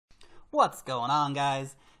What's going on,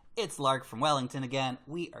 guys? It's Lark from Wellington again.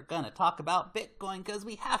 We are going to talk about Bitcoin because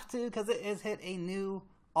we have to, because it has hit a new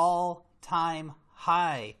all-time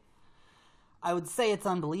high. I would say it's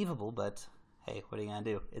unbelievable, but hey, what are you going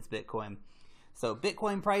to do? It's Bitcoin. So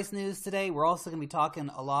Bitcoin price news today. We're also going to be talking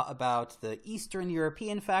a lot about the Eastern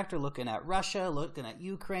European factor, looking at Russia, looking at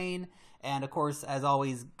Ukraine, and of course, as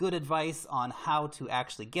always, good advice on how to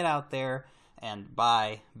actually get out there and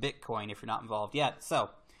buy Bitcoin if you're not involved yet. So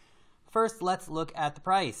first, let's look at the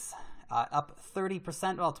price. Up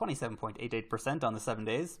 30%, well, 27.88% on the 7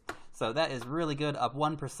 days. So that is really good, up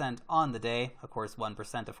 1% on the day. Of course,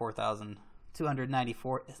 1% of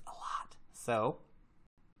 4,294 is a lot. So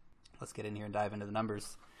let's get in here and dive into the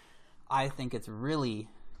numbers. I think it's really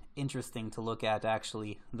interesting to look at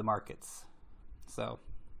actually the markets. So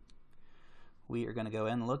we are going to go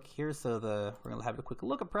in and look here. So we're going to have a quick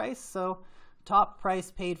look at price. So top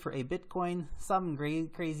price paid for a Bitcoin, some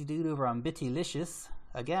crazy dude over on Bittylicious.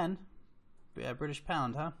 Again, British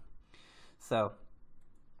pound, huh? So,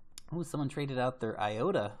 someone traded out their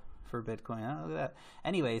IOTA for Bitcoin. Oh, look at that.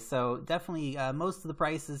 Anyway, so definitely most of the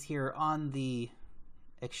prices here on the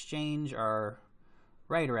exchange are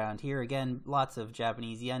right around here. Again, lots of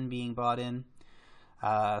Japanese yen being bought in,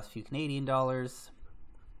 a few Canadian dollars.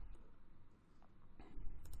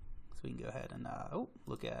 So we can go ahead and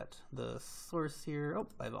look at the source here.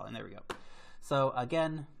 By volume, there we go. So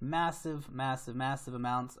again, massive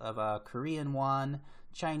amounts of Korean won,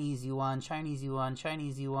 Chinese yuan,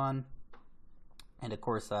 and of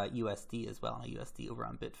course USD as well. USD over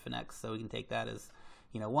on Bitfinex, so we can take that as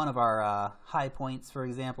one of our high points, for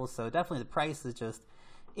example. So definitely the price is just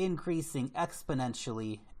increasing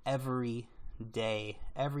exponentially every day.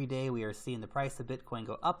 Every day we are seeing the price of Bitcoin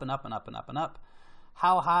go up and up and up and up and up.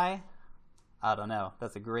 How high? I don't know.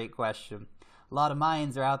 That's a great question. A lot of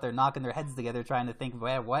minds are out there knocking their heads together trying to think,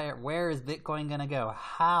 where is Bitcoin going to go?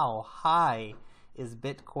 How high is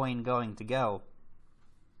Bitcoin going to go?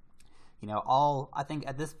 I think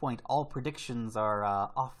at this point, all predictions are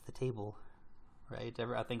off the table, right?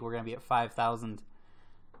 I think we're going to be at 5,000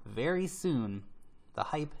 very soon. The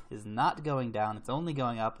hype is not going down. It's only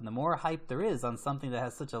going up. And the more hype there is on something that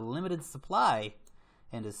has such a limited supply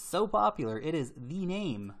and is so popular, it is the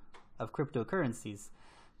name of cryptocurrencies.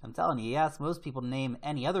 I'm telling you, ask most people to name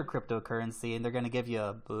any other cryptocurrency and they're going to give you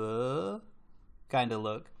a kind of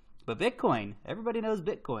look. But Bitcoin, everybody knows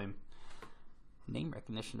Bitcoin. Name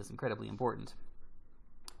recognition is incredibly important.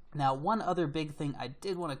 Now, one other big thing I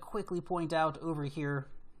did want to quickly point out over here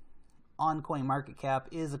on CoinMarketCap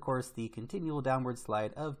is, of course, the continual downward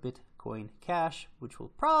slide of Bitcoin Cash, which will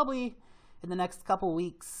probably, in the next couple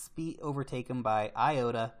weeks, be overtaken by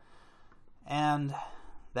IOTA. And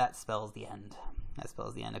that spells the end. That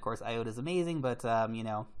spells the end. Of course, IOTA is amazing, but,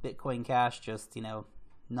 Bitcoin Cash just,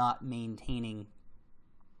 not maintaining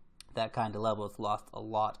that kind of level. It's lost a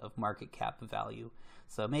lot of market cap value.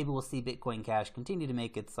 So maybe we'll see Bitcoin Cash continue to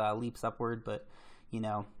make its leaps upward, but,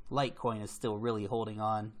 Litecoin is still really holding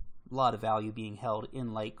on. A lot of value being held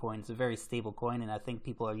in Litecoin. It's a very stable coin, and I think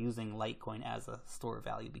people are using Litecoin as a store of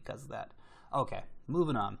value because of that. Okay,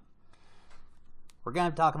 moving on. We're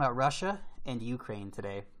going to talk about Russia and Ukraine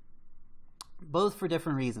today, both for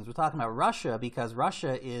different reasons. We're talking about Russia because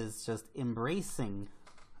Russia is just embracing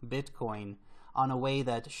Bitcoin on a way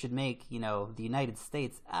that should make, the United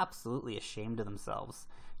States absolutely ashamed of themselves.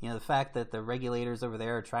 The fact that the regulators over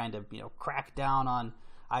there are trying to, crack down on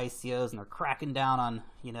ICOs and they're cracking down on,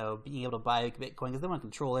 being able to buy Bitcoin because they want to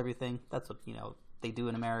control everything. That's what, they do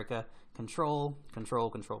in America. Control.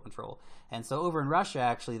 And so over in Russia,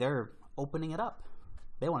 actually, they're opening it up.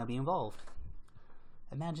 They want to be involved.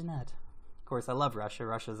 Imagine that. Of course, I love Russia.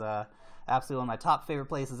 Russia's absolutely one of my top favorite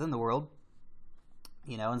places in the world.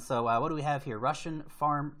 And so what do we have here? Russian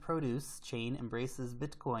farm produce chain embraces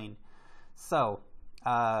Bitcoin. So,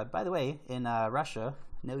 by the way, in Russia,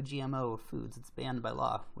 no GMO foods. It's banned by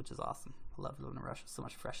law, which is awesome. I love living in Russia. So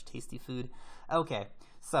much fresh, tasty food. Okay,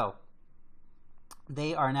 so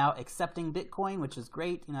they are now accepting Bitcoin, which is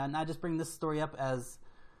great. And I just bring this story up as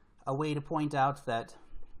a way to point out that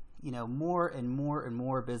more and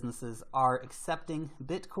more businesses are accepting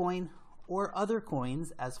Bitcoin or other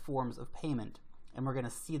coins as forms of payment. And we're going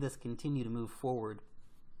to see this continue to move forward,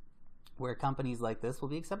 where companies like this will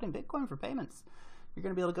be accepting Bitcoin for payments. You're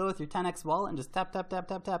going to be able to go with your 10x wallet and just tap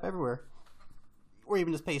everywhere. Or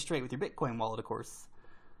even just pay straight with your Bitcoin wallet, of course.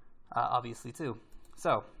 Obviously, too.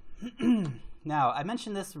 So, now, I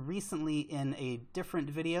mentioned this recently in a different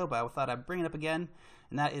video, but I thought I'd bring it up again.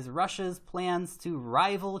 And that is Russia's plans to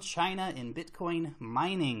rival China in Bitcoin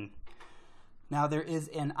mining. Now, there is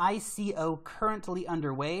an ICO currently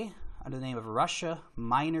underway under the name of Russia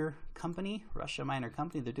Miner company, Russia Miner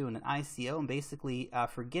Company. They're doing an ICO, and basically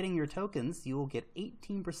for getting your tokens, you will get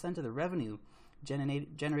 18% of the revenue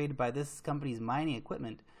generated by this company's mining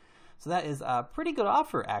equipment. So that is a pretty good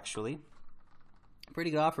offer, actually. Pretty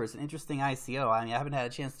good offer. It's an interesting ICO. I mean, I haven't had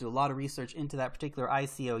a chance to do a lot of research into that particular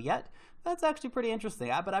ICO yet. That's actually pretty interesting.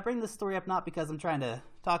 But I bring this story up not because I'm trying to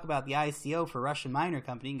talk about the ICO for Russian Miner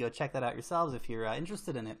Company. You can go check that out yourselves if you're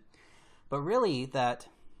interested in it. But really, that,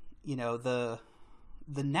 you know, the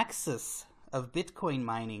nexus of Bitcoin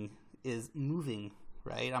mining is moving,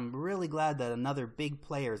 right? I'm really glad that another big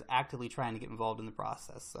player is actively trying to get involved in the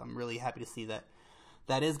process. So I'm really happy to see that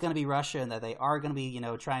that is going to be Russia, and that they are going to be, you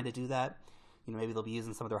know, trying to do that. You know, maybe they'll be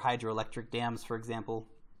using some of their hydroelectric dams, for example,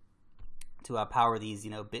 to power these,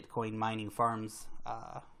 you know, Bitcoin mining farms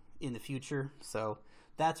in the future. So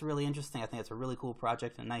that's really interesting. I think it's a really cool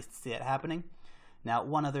project, and nice to see it happening. Now,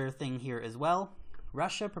 one other thing here as well.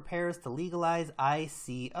 Russia prepares to legalize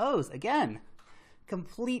ICOs. Again,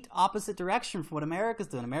 complete opposite direction from what America's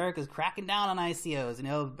doing. America's cracking down on ICOs. You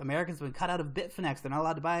know, Americans have been cut out of Bitfinex. They're not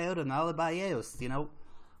allowed to buy IOTA. They're not allowed to buy EOS. You know,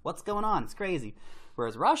 what's going on? It's crazy.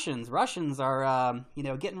 Whereas Russians are, you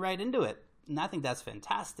know, getting right into it. And I think that's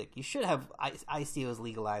fantastic. You should have ICOs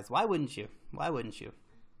legalized. Why wouldn't you? Why wouldn't you?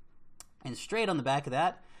 And straight on the back of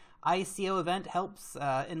that, ICO event helps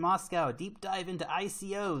in Moscow, a deep dive into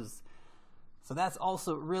ICOs. So that's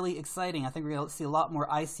also really exciting. I think we're going to see a lot more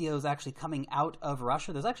ICOs actually coming out of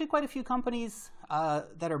Russia. There's actually quite a few companies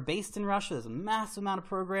that are based in Russia. There's a massive amount of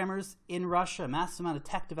programmers in Russia, a massive amount of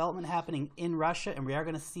tech development happening in Russia, and we are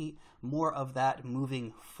going to see more of that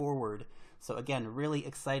moving forward. So again, really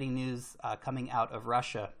exciting news coming out of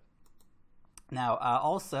Russia. Now,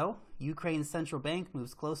 also, Ukraine's central bank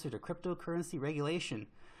moves closer to cryptocurrency regulation,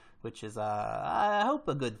 which is, I hope,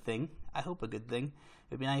 a good thing. I hope a good thing.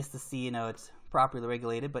 It'd be nice to see, you know, it's properly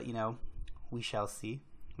regulated, but, you know, we shall see.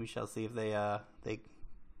 We shall see if they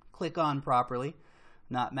click on properly.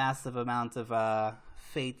 Not massive amount of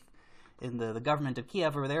faith in the government of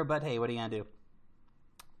Kiev over there, but hey, what are you going to do?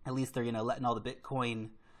 At least they're, you know, letting all the Bitcoin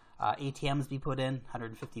ATMs be put in.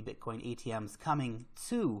 150 Bitcoin ATMs coming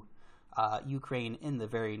to Ukraine in the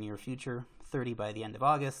very near future. 30 by the end of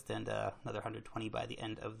August, and another 120 by the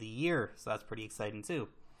end of the year. So that's pretty exciting too.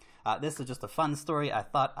 This is just a fun story I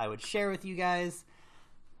thought I would share with you guys.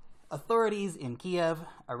 Authorities in Kiev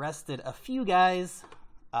arrested a few guys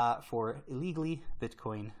for illegally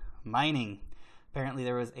Bitcoin mining. Apparently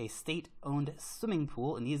there was a state-owned swimming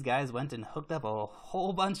pool, and these guys went and hooked up a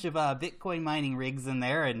whole bunch of Bitcoin mining rigs in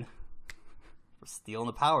there and were stealing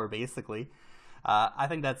the power, basically. I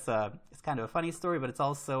think that's it's kind of a funny story, but it's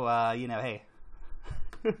also, you know, hey,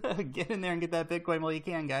 get in there and get that Bitcoin while you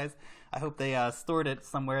can, guys. I hope they stored it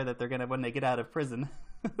somewhere that they're going to, when they get out of prison,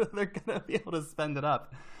 they're going to be able to spend it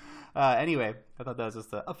up. Anyway, I thought that was just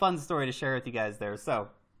a fun story to share with you guys there. So,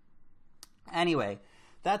 anyway,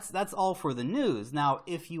 that's all for the news. Now,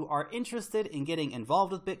 if you are interested in getting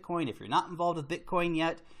involved with Bitcoin, if you're not involved with Bitcoin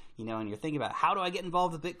yet, you know, and you're thinking about how do I get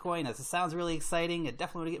involved with Bitcoin, this sounds really exciting, I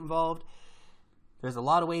definitely want to get involved. There's a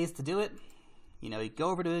lot of ways to do it. You know, you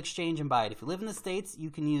go over to an exchange and buy it. If you live in the States,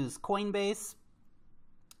 you can use Coinbase.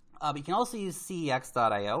 But you can also use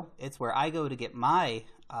CEX.io. It's where I go to get my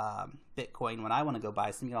Bitcoin when I want to go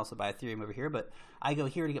buy some. You can also buy Ethereum over here, but I go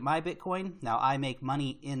here to get my Bitcoin. Now, I make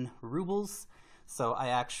money in rubles, so I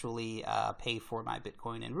actually pay for my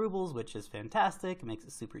Bitcoin in rubles, which is fantastic. It makes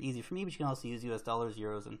it super easy for me, but you can also use US dollars,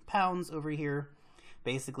 euros, and pounds over here.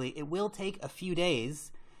 Basically, it will take a few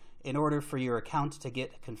days in order for your account to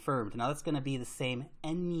get confirmed. Now, that's going to be the same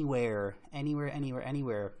anywhere.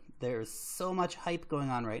 There's so much hype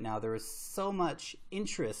going on right now. There is so much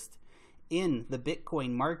interest in the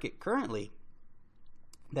Bitcoin market currently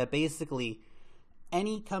that basically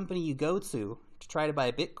any company you go to try to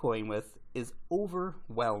buy Bitcoin with is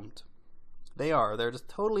overwhelmed. They're just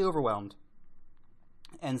totally overwhelmed.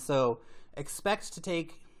 And so expect to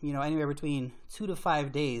take, you know, anywhere between 2 to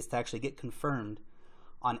 5 days to actually get confirmed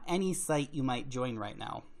on any site you might join right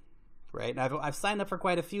now, right? And I've signed up for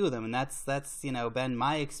quite a few of them, and that's you know, been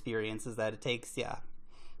my experience, is that it takes,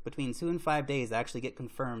 between 2 and 5 days to actually get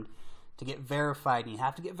confirmed, to get verified. And you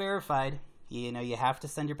have to get verified. You know, you have to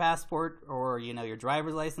send your passport or, you know, your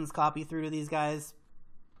driver's license copy through to these guys.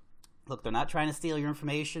 Look, they're not trying to steal your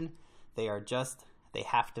information. They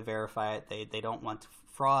have to verify it. They don't want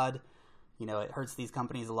fraud. You know, it hurts these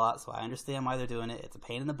companies a lot, so I understand why they're doing it. It's a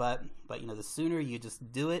pain in the butt, but, you know, the sooner you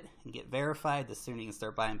just do it and get verified, the sooner you can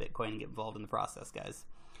start buying Bitcoin and get involved in the process, guys.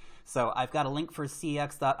 So I've got a link for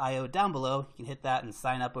CEX.io down below. You can hit that and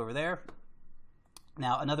sign up over there.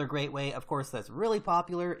 Now, another great way, of course, that's really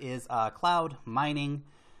popular is cloud mining.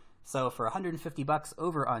 So for 150 bucks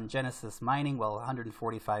over on Genesis Mining, well,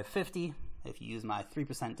 145.50 if you use my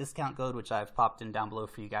 3% discount code, which I've popped in down below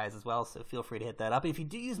for you guys as well, so feel free to hit that up. If you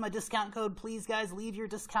do use my discount code, please guys, leave your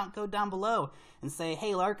discount code down below and say,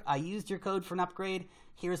 hey Lark, I used your code for an upgrade,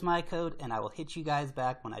 here's my code, and I will hit you guys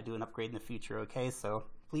back when I do an upgrade in the future, okay? So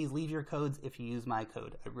please leave your codes if you use my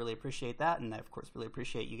code. I really appreciate that, and I of course really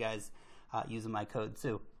appreciate you guys using my code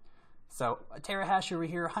too. So a terahash over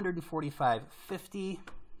here, 145.50.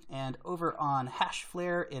 And over on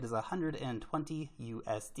Hashflare, it is 120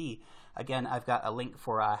 USD. Again, I've got a link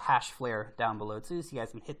for Hashflare down below too, so you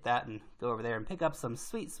guys can hit that and go over there and pick up some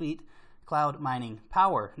sweet, sweet cloud mining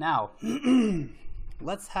power. Now,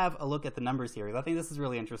 let's have a look at the numbers here. I think this is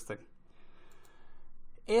really interesting.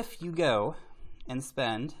 If you go and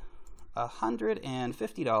spend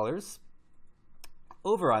 $150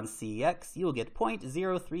 over on CEX, you will get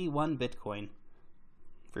 0.031 Bitcoin.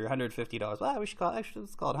 For your $150. Well, let's call it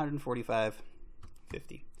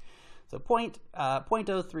 145.50. So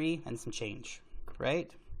 0.03 and some change,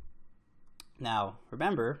 right? Now,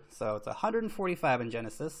 remember, so it's 145 in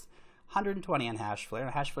Genesis, 120 on Hashflare.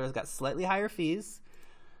 Now, Hashflare's got slightly higher fees.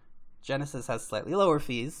 Genesis has slightly lower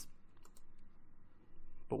fees.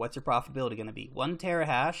 But what's your profitability going to be? 1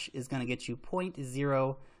 terahash is going to get you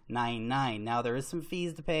 0.099. Now, there is some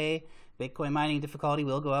fees to pay. Bitcoin mining difficulty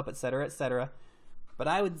will go up, etc., etc. But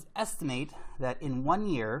I would estimate that in 1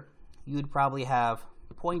 year, you would probably have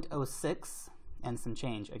 0.06 and some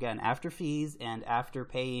change. Again, after fees and after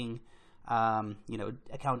paying,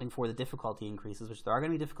 accounting for the difficulty increases, which there are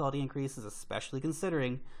going to be difficulty increases, especially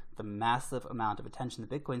considering the massive amount of attention that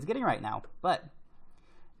Bitcoin's getting right now. But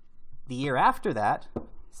the year after that,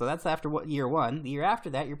 so that's after year 1, the year after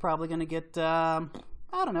that, you're probably going to get,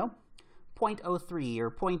 0.03 or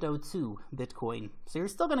 0.02 Bitcoin. So you're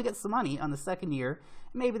still going to get some money on the second year.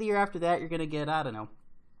 Maybe the year after that, you're going to get,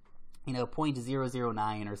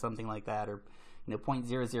 0.009 or something like that, or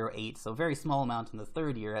 0.008. So very small amount in the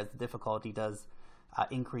third year as the difficulty does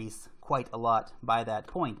increase quite a lot by that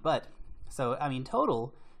point. But, so, I mean,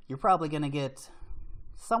 total, you're probably going to get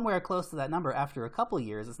somewhere close to that number after a couple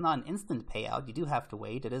years. It's not an instant payout. You do have to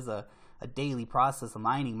wait. It is a daily process of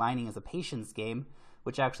mining. Mining is a patience game,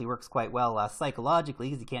 which actually works quite well psychologically,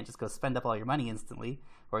 because you can't just go spend up all your money instantly.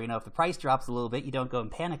 Or, if the price drops a little bit, you don't go and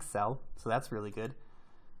panic sell. So that's really good.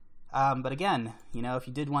 But again, if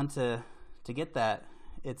you did want to get that,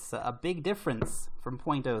 it's a big difference from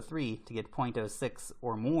 0.03 to get 0.06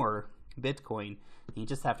 or more Bitcoin. You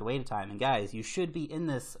just have to wait a time. And guys, you should be in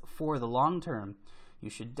this for the long term. You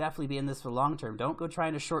should definitely be in this for the long term. Don't go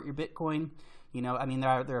trying to short your Bitcoin. There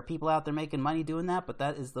are people out there making money doing that, but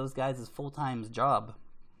that is those guys' full-time job.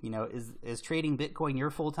 Is trading Bitcoin your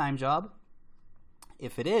full-time job?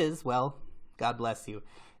 If it is, well, God bless you.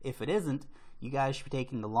 If it isn't, you guys should be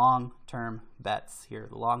taking the long-term bets here,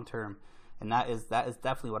 the long-term. And that is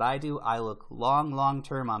definitely what I do. I look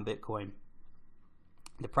long-term on Bitcoin.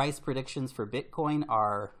 The price predictions for Bitcoin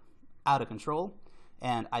are out of control,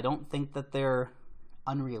 and I don't think that they're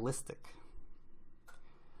unrealistic.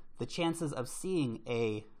 The chances of seeing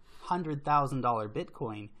a $100,000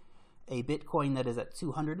 Bitcoin, a Bitcoin that is at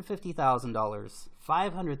 $250,000,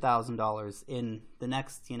 $500,000 in the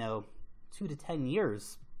next, 2 to 10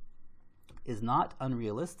 years is not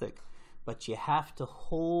unrealistic. But you have to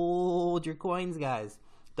hold your coins, guys.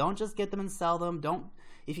 Don't just get them and sell them.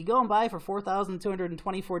 If you go and buy for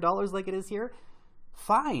 $4,224 like it is here,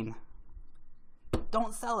 fine.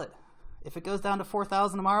 Don't sell it. If it goes down to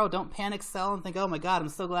 4,000 tomorrow, don't panic sell and think, oh my God, I'm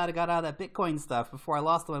so glad I got out of that Bitcoin stuff before I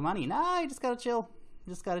lost all my money. Nah, you just gotta chill.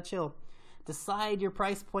 You just gotta chill. Decide your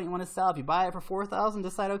price point you want to sell. If you buy it for 4,000,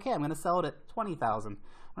 decide, okay, I'm going to sell it at 20,000. I'm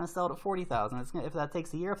going to sell it at 40,000. If that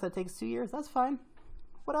takes a year, if that takes 2 years, that's fine.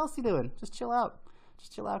 What else are you doing? Just chill out.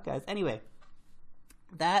 Just chill out, guys. Anyway,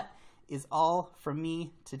 that is all from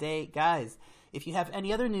me today, guys. If you have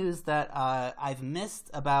any other news that I've missed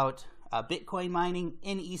about Bitcoin mining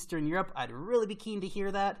in Eastern Europe, I'd really be keen to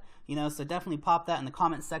hear that. So definitely pop that in the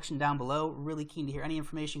comment section down below. Really keen to hear any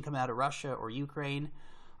information coming out of Russia or Ukraine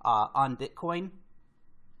on Bitcoin.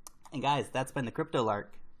 And guys, that's been the Crypto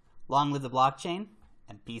Lark. Long live the blockchain,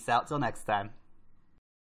 and peace out till next time.